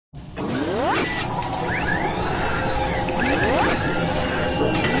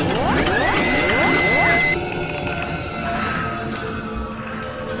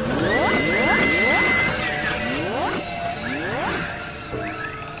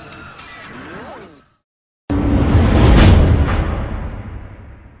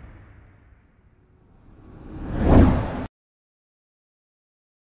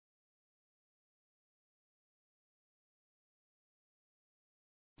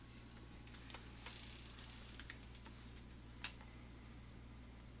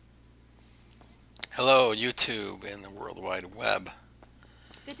Hello, YouTube and the World Wide Web.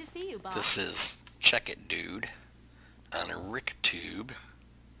 Good to see you, Bob. This is Check It Dude on RickTube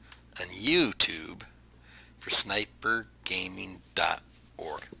on YouTube for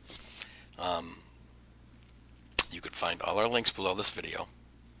snipergaming.org. You can find all our links below this video,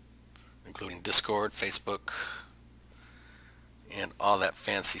 including Discord, Facebook, and all that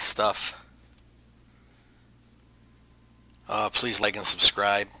fancy stuff. Please like and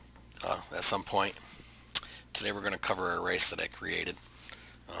subscribe at some point. Today we're going to cover a race that I created.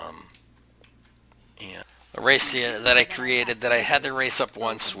 And a race that I created that I had to race up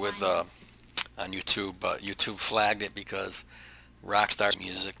once with on YouTube, but YouTube flagged it because Rockstar's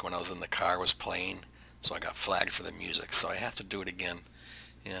music when I was in the car was playing, so I got flagged for the music, so I have to do it again.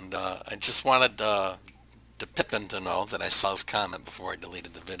 And I just wanted the Pippin to know that I saw his comment before I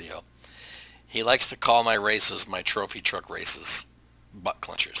deleted the video. He likes to call my races, my trophy truck races, butt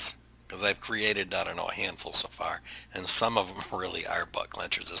clenchers. Because I've created, I don't know, a handful so far. And some of them really are butt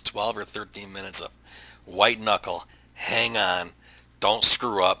clenchers. There's 12 or 13 minutes of white knuckle, hang on, don't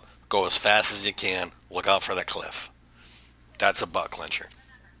screw up, go as fast as you can, look out for the cliff. That's a butt clencher.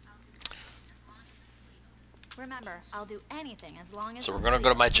 Remember, I'll do anything as long as. So we're going to go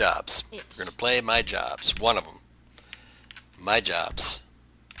to my jobs. We're going to play my jobs. One of them. My jobs.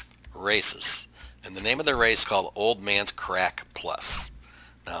 Races. And the name of the race is called Old Man's Crack Plus.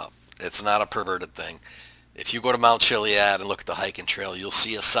 Now, it's not a perverted thing. If you go to Mount Chiiad and look at the hiking trail, you'll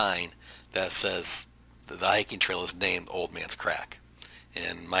see a sign that says that the hiking trail is named Old Man's Crack.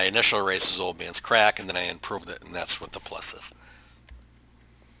 And my initial race is Old Man's Crack, and then I improved it, and that's what the plus is.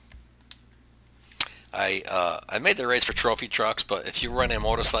 I made the race for trophy trucks, but if you run a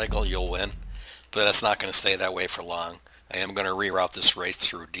motorcycle, you'll win. But that's not going to stay that way for long. I am going to reroute this race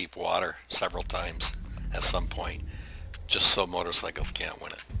through deep water several times at some point, just so motorcycles can't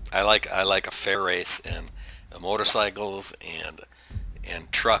win it. I like a fair race, and motorcycles and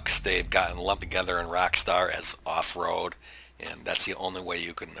trucks, they've gotten lumped together in Rockstar as off-road, and that's the only way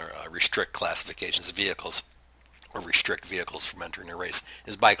you can restrict classifications of vehicles or restrict vehicles from entering a race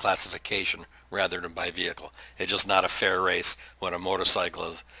is by classification rather than by vehicle. It's just not a fair race when a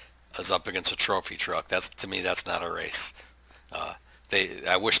motorcycle is up against a trophy truck. To me, that's not a race.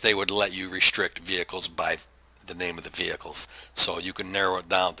 I wish they would let you restrict vehicles by the name of the vehicles, so you can narrow it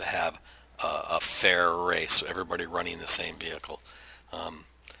down to have a fair race, everybody running the same vehicle.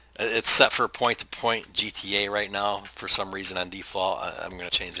 It's set for point-to-point GTA right now for some reason on default. I'm going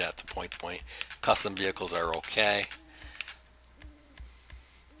to change that to point-to-point. Custom vehicles are okay.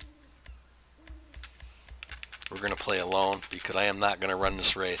 We're going to play alone because I am not going to run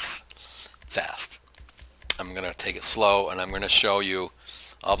this race fast. I'm going to take it slow, and I'm going to show you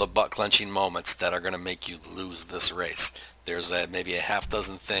all the butt-clenching moments that are going to make you lose this race. There's maybe a half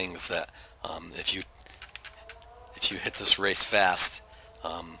dozen things that if you hit this race fast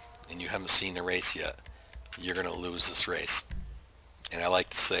and you haven't seen the race yet, you're going to lose this race. And I like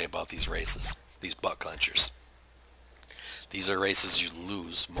to say about these races, these butt clenchers, these are races you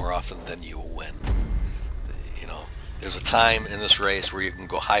lose more often than you win. You know, there's a time in this race where you can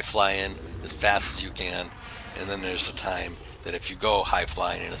go high flying as fast as you can, and then there's a time that if you go high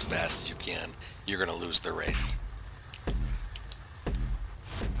flying and as fast as you can, you're going to lose the race.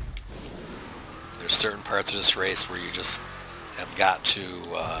 There's certain parts of this race where you just have got to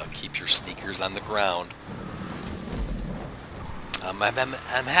keep your sneakers on the ground. I'm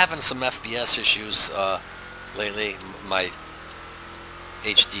having some FPS issues lately. My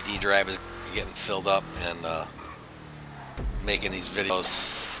HDD drive is getting filled up, and making these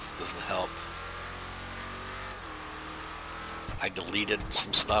videos doesn't help. I deleted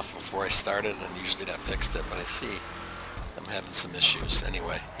some stuff before I started, and usually that fixed it, but I see I'm having some issues.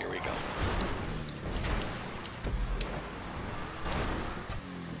 Anyway, here we go.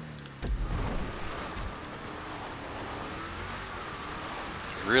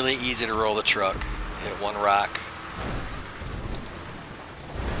 Really easy to roll the truck. Hit one rock,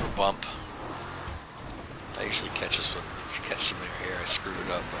 or bump. I usually catch this one, catch some here. I screwed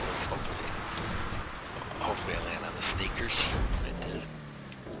it up, but let's hopefully I land on the sneakers. I did.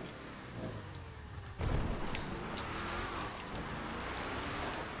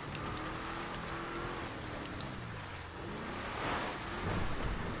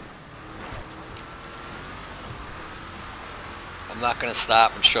 I'm not going to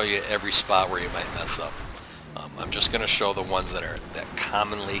stop and show you every spot where you might mess up. I'm just going to show the ones that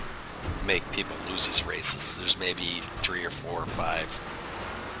commonly make people lose these races. There's maybe 3 or 4 or 5.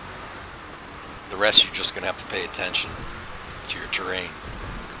 The rest you're just going to have to pay attention to your terrain.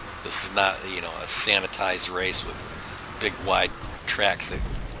 This is not, you know, a sanitized race with big wide tracks that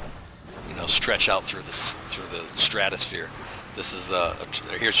stretch out through the stratosphere. This is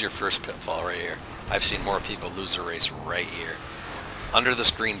here's your first pitfall right here. I've seen more people lose the race right here. Under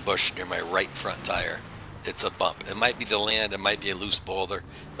this green bush near my right front tire, it's a bump. It might be the land, it might be a loose boulder,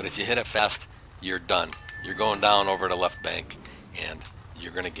 but if you hit it fast, you're done. You're going down over the left bank, and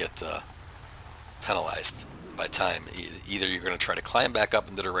you're going to get penalized by time. Either you're going to try to climb back up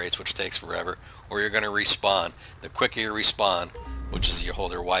into the race, which takes forever, or you're going to respawn. The quicker you respawn, which is you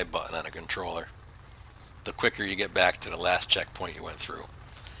hold your Y button on a controller, the quicker you get back to the last checkpoint you went through.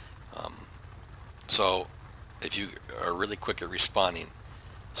 So if you are really quick at respawning,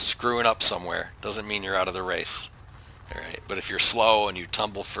 screwing up somewhere doesn't mean you're out of the race. All right, but if you're slow and you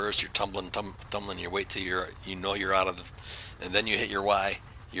tumble first, you're tumbling, you wait till you're out of the, and then you hit your Y,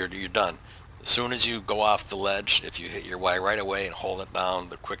 you're done. As soon as you go off the ledge, if you hit your Y right away and hold it down,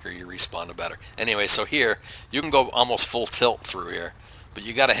 the quicker you respawn, the better. Anyway, so here you can go almost full tilt through here, but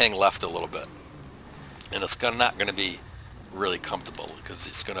you got to hang left a little bit, and it's not going to be really comfortable because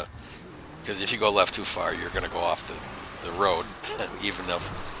if you go left too far, you're going to go off the road,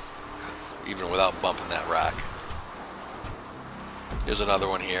 even without bumping that rock. Here's another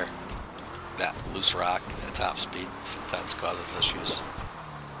one here. That loose rock at top speed sometimes causes issues.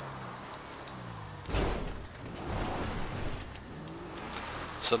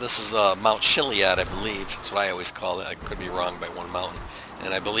 So this is Mount Chiiad, I believe. That's what I always call it. I could be wrong by one mountain.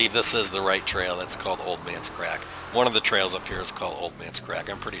 And I believe this is the right trail. That's called Old Man's Crack. One of the trails up here is called Old Man's Crack.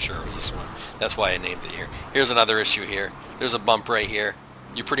 I'm pretty sure it was this one. That's why I named it here. Here's another issue here. There's a bump right here.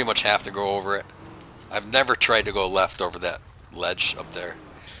 You pretty much have to go over it. I've never tried to go left over that ledge up there.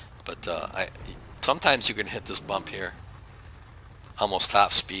 But sometimes you can hit this bump here almost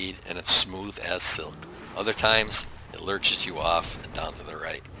top speed and it's smooth as silk. Other times it lurches you off and down to the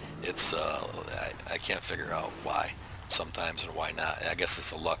right. It's I can't figure out why sometimes and why not. I guess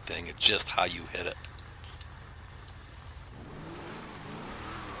it's a luck thing. It's just how you hit it.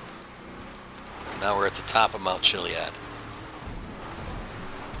 Now we're at the top of Mount Chiiad.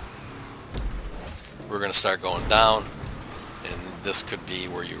 We're going to start going down, and this could be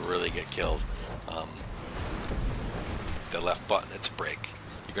where you really get killed. The left button, it's brake.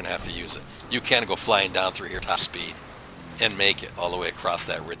 You're going to have to use it. You can go flying down through here top speed and make it all the way across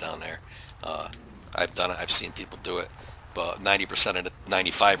that ridge down there. I've done it. I've seen people do it, but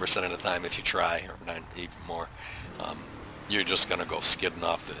 95% of the time, if you try, or even more, you're just going to go skidding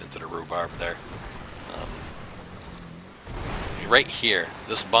off into the rhubarb there. Right here,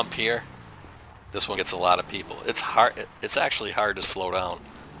 this bump here, this one gets a lot of people. It's hard. It's actually hard to slow down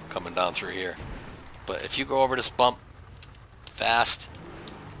coming down through here. But if you go over this bump fast,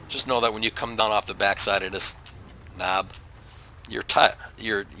 just know that when you come down off the backside of this knob, your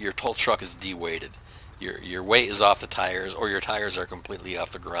whole truck is de-weighted. Your weight is off the tires, or your tires are completely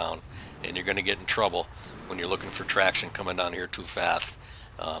off the ground, and you're going to get in trouble when you're looking for traction coming down here too fast.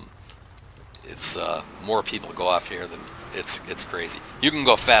 It's more people go off here than it's crazy. You can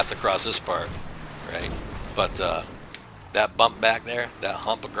go fast across this part, right? But that bump back there, that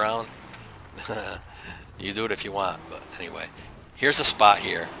hump of ground, you do it if you want. But anyway, here's a spot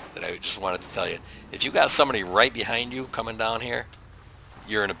here that I just wanted to tell you. If you got somebody right behind you coming down here,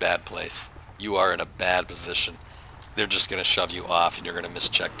 you're in a bad place. You are in a bad position. They're just going to shove you off, and you're going to miss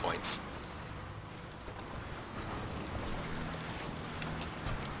checkpoints.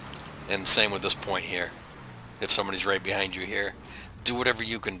 And same with this point here. If somebody's right behind you here, do whatever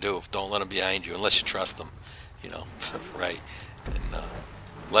you can do. Don't let them behind you unless you trust them, right? And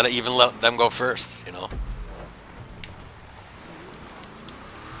let them go first,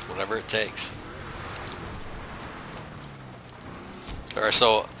 whatever it takes. All right,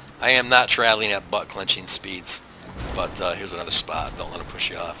 so I am not traveling at butt-clenching speeds, but here's another spot. Don't let them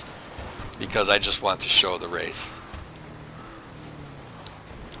push you off, because I just want to show the race.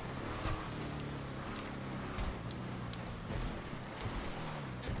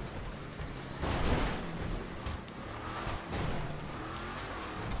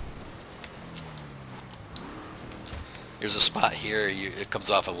 Here's a spot here. It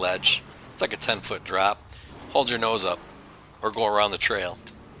comes off a ledge. It's like a 10-foot drop. Hold your nose up, or go around the trail,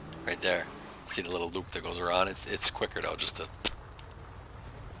 right there. See the little loop that goes around? It's quicker though, just to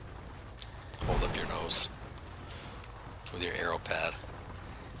hold up your nose with your arrow pad.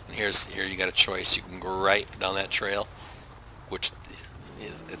 And here you got a choice. You can go right down that trail, which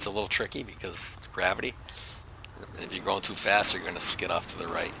it's a little tricky because gravity. If you're going too fast, you're going to skid off to the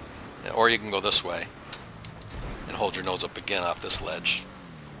right. Or you can go this way and hold your nose up again off this ledge.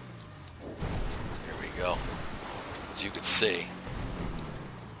 Here we go. As you can see,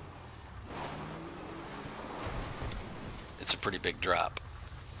 it's a pretty big drop.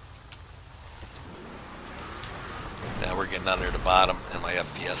 getting down there to the bottom, and my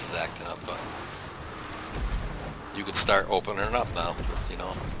FPS is acting up, but you could start opening it up now, you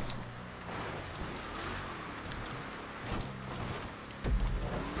know.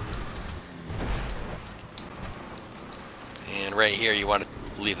 And right here, you want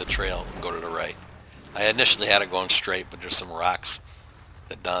to leave the trail and go to the right. I initially had it going straight, but there's some rocks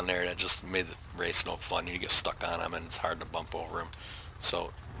that down there that just made the race no fun. You get stuck on them, and it's hard to bump over them.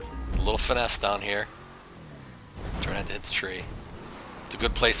 So, a little finesse down here. Try not to hit the tree. It's a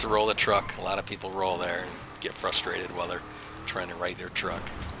good place to roll the truck. A lot of people roll there and get frustrated while they're trying to right their truck.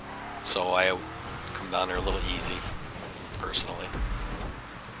 So I come down there a little easy, personally.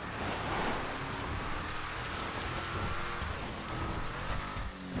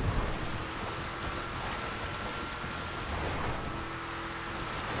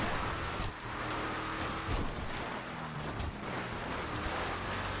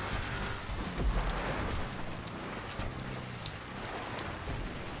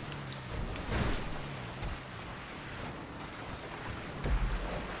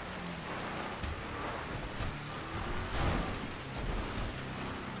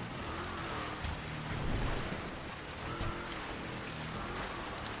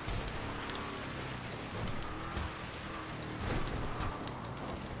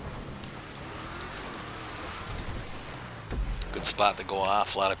 Good spot to go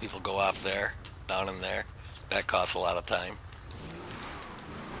off. A lot of people go off there, down in there. That costs a lot of time.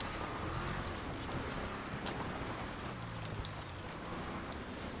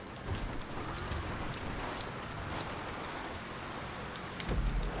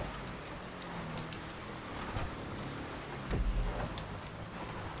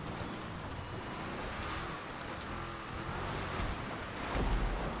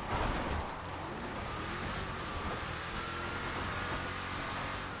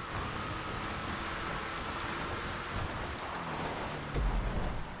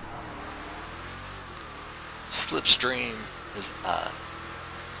 Slipstream is on.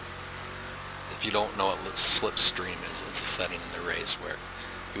 If you don't know what slipstream is, it's a setting in the race where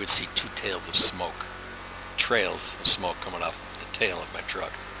you would see two tails of smoke, trails of smoke coming off the tail of my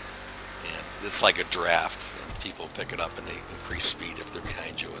truck. And it's like a draft, and people pick it up and they increase speed if they're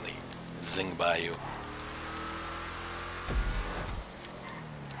behind you and they zing by you.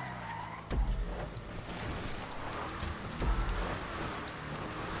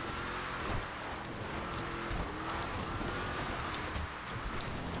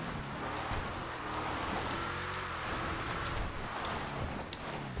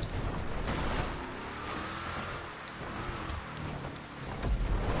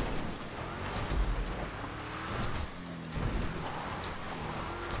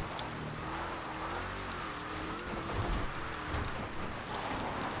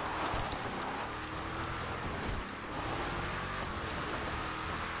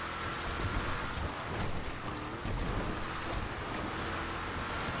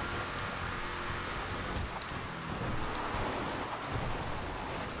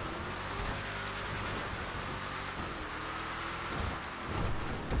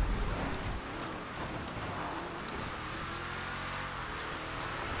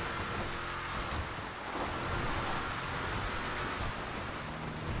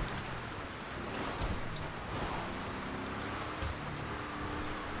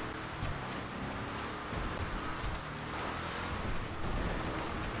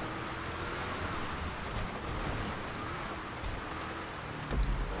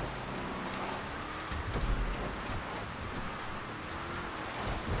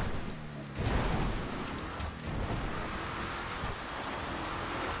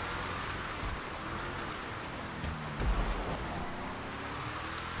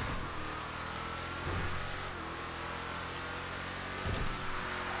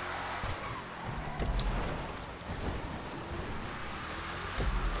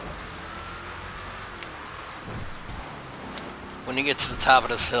 When you get to the top of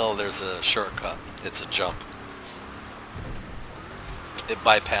this hill, there's a shortcut. It's a jump. It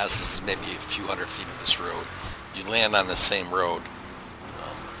bypasses maybe a few hundred feet of this road. You land on the same road,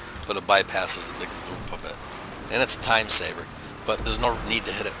 but it bypasses a big loop of it. And it's a time saver, but there's no need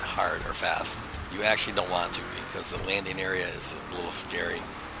to hit it hard or fast. You actually don't want to because the landing area is a little scary.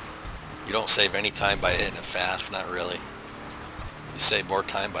 You don't save any time by hitting it fast, not really. You save more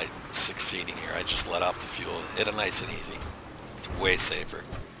time by succeeding here. I just let off the fuel, hit it nice and easy. It's way safer.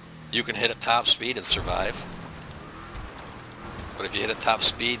 You can hit at top speed and survive. But if you hit at top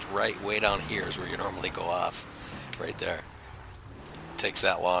speed, right way down here is where you normally go off. Right there. It takes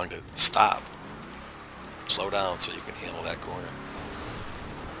that long to stop. Slow down so you can handle that corner.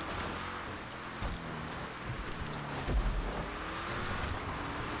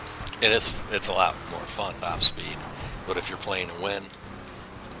 It's a lot more fun off speed, but if you're playing to win,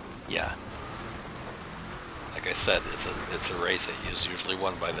 yeah. Like I said, it's a race that is usually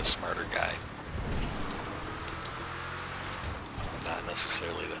won by the smarter guy, not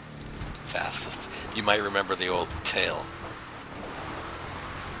necessarily the fastest. You might remember the old tale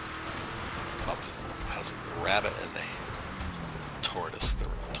about the rabbit and the tortoise. The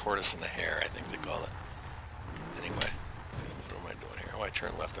tortoise and the hare, I think they call it. Anyway, what am I doing here? Oh, I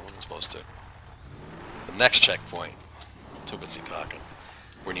turned left. I wasn't supposed to. The next checkpoint, too busy talking.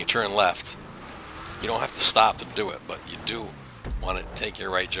 When you turn left, you don't have to stop to do it, but you do want to take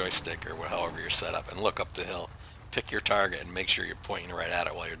your right joystick or however you're set up and look up the hill. Pick your target and make sure you're pointing right at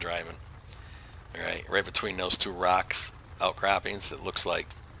it while you're driving. All right between those two rocks outcroppings, it looks like,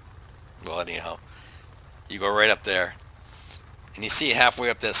 well, anyhow, you go right up there, and you see halfway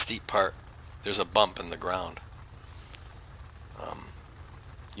up that steep part, there's a bump in the ground.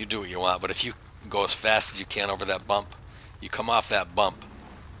 You do what you want, but if you go as fast as you can over that bump, you come off that bump,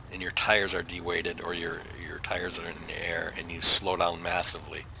 and your tires are deweighted, or your tires are in the air, and you slow down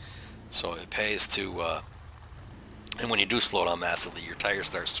massively. So it pays to, and when you do slow down massively, your tires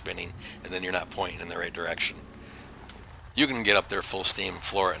start spinning, and then you're not pointing in the right direction. You can get up there full steam,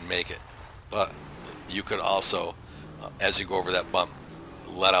 floor it, and make it, but you could also, as you go over that bump,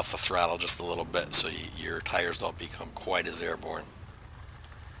 let off the throttle just a little bit so your tires don't become quite as airborne.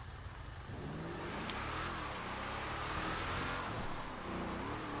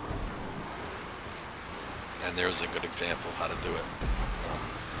 And there's a good example of how to do it.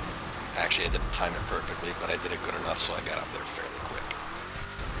 Actually, I didn't time it perfectly, but I did it good enough so I got up there fairly quick.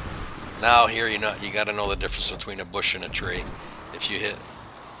 Now here, you got to know the difference between a bush and a tree. If you hit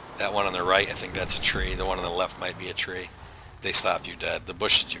that one on the right, I think that's a tree. The one on the left might be a tree. They stopped you dead. The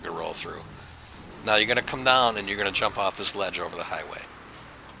bushes you could roll through. Now you're going to come down and you're going to jump off this ledge over the highway.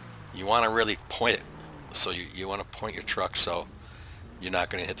 You want to really point it. So you want to point your truck so you're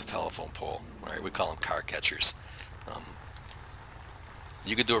not going to hit the telephone pole. All right, we call them car catchers.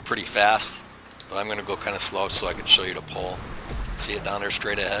 You could do it pretty fast, but I'm going to go kind of slow so I can show you the pole. See it down there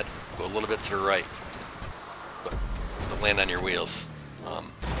straight ahead? Go a little bit to the right, but land on your wheels.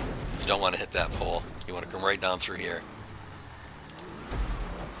 You don't want to hit that pole. You want to come right down through here.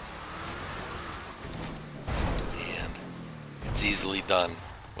 And it's easily done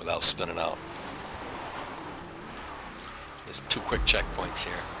without spinning out. There's 2 quick checkpoints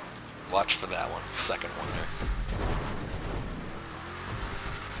here. Watch for that one, the second one there.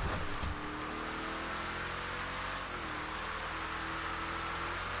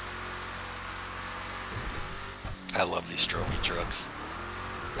 I love these trophy trucks.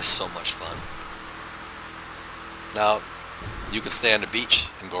 They're so much fun. Now, you can stay on the beach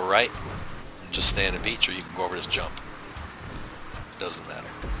and go right, and just stay on the beach, or you can go over this jump. It doesn't matter.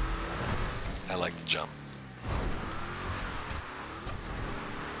 I like to jump.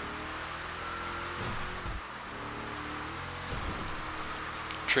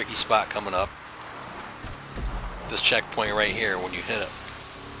 Tricky spot coming up. This checkpoint right here, when you hit it,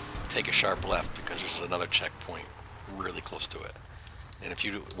 take a sharp left because there's another checkpoint really close to it. And if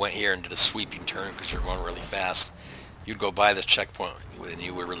you went here and did a sweeping turn because you're going really fast, you'd go by this checkpoint and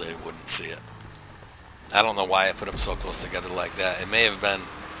you really wouldn't see it. I don't know why I put them so close together like that. It may have been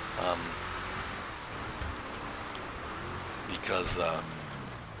because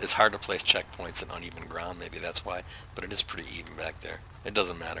it's hard to place checkpoints in uneven ground. Maybe that's why, but it is pretty even back there. It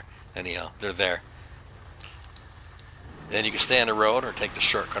doesn't matter. Anyhow, they're there. And you can stay on the road or take the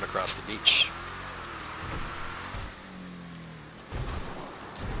shortcut across the beach.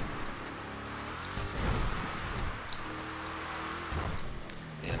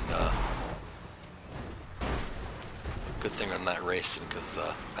 And good thing I'm not racing because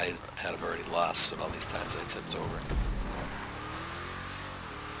I had already lost and all these times I tipped over.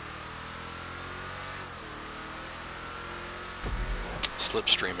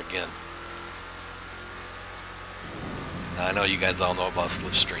 Slipstream again. Now, I know you guys all know about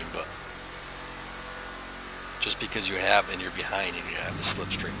slipstream, but just because you have and you're behind and you have the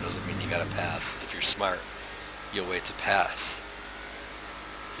slipstream doesn't mean you gotta pass. If you're smart, you'll wait to pass.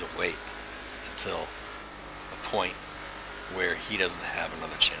 You'll wait until a point where he doesn't have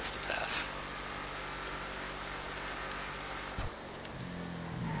another chance to pass.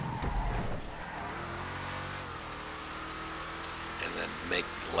 And then make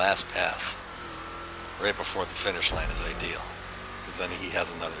the last pass right before the finish line is ideal, because then he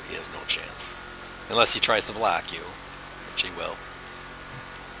has no chance. Unless he tries to block you, which he will.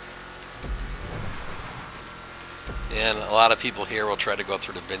 And a lot of people here will try to go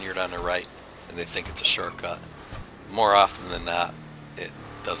through the vineyard on the right, and they think it's a shortcut. More often than not,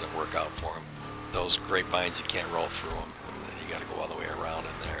 doesn't work out for him. Those grapevines, you can't roll through them. You got to go all the way around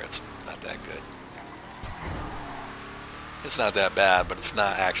in there. It's not that good. It's not that bad, but it's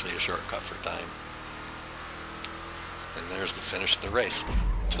not actually a shortcut for time. And there's the finish of the race.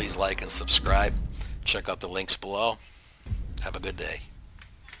 Please like and subscribe. Check out the links below. Have a good day.